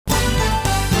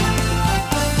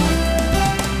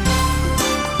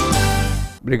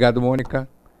Obrigado, Mônica.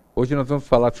 Hoje nós vamos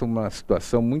falar sobre uma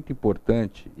situação muito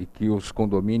importante e que os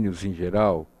condomínios em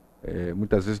geral,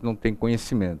 muitas vezes não têm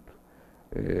conhecimento.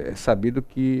 É sabido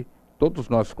que todos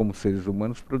nós, como seres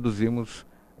humanos, produzimos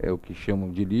o que chamam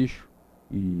de lixo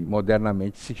e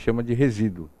modernamente se chama de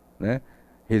resíduo, né?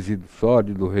 Resíduo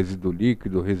sólido, resíduo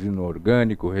líquido, resíduo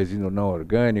orgânico, resíduo não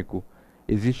orgânico.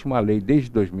 Existe uma lei desde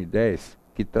 2010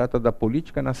 que trata da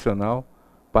política nacional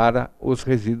para os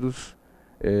resíduos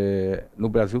no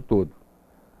Brasil todo.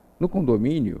 No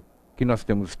condomínio, que nós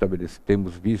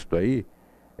temos visto aí,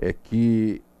 é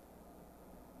que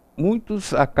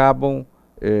muitos acabam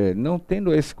não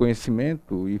tendo esse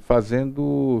conhecimento e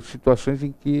fazendo situações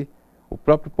em que o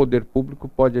próprio poder público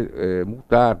pode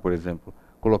multar, por exemplo,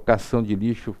 colocação de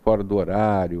lixo fora do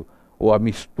horário, ou a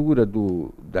mistura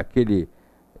daquele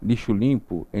lixo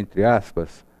limpo, entre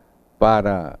aspas,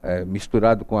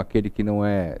 misturado com aquele que não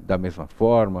é da mesma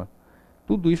forma.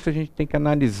 Tudo isso a gente tem que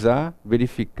analisar,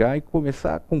 verificar e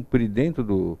começar a cumprir dentro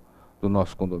do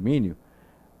nosso condomínio,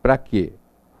 para que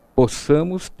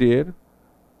possamos ter,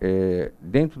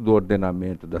 dentro do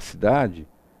ordenamento da cidade,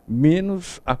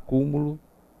 menos acúmulo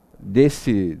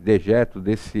desse dejeto,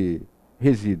 desse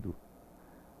resíduo.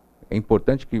 É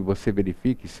importante que você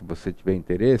verifique, se você tiver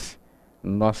interesse,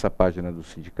 na nossa página do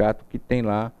sindicato, que tem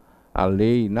lá a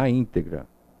lei na íntegra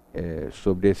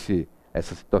sobre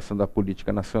essa situação da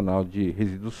política nacional de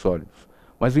resíduos sólidos.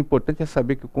 Mas o importante é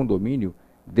saber que o condomínio,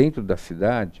 dentro da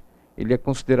cidade, ele é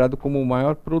considerado como o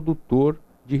maior produtor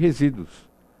de resíduos.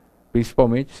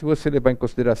 Principalmente se você levar em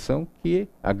consideração que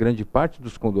a grande parte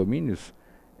dos condomínios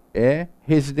é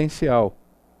residencial.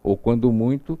 Ou quando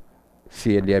muito,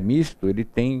 se ele é misto, ele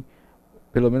tem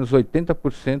pelo menos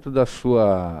 80% da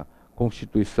sua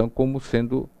constituição como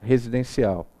sendo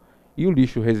residencial. E o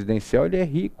lixo residencial ele é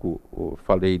rico, eu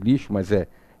falei lixo, mas é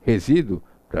resíduo,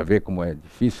 para ver como é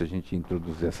difícil a gente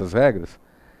introduzir essas regras.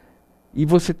 E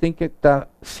você tem que estar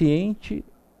ciente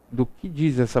do que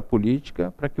diz essa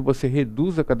política para que você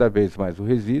reduza cada vez mais o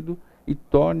resíduo e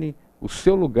torne o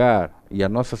seu lugar e a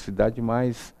nossa cidade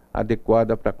mais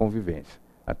adequada para a convivência.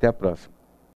 Até a próxima.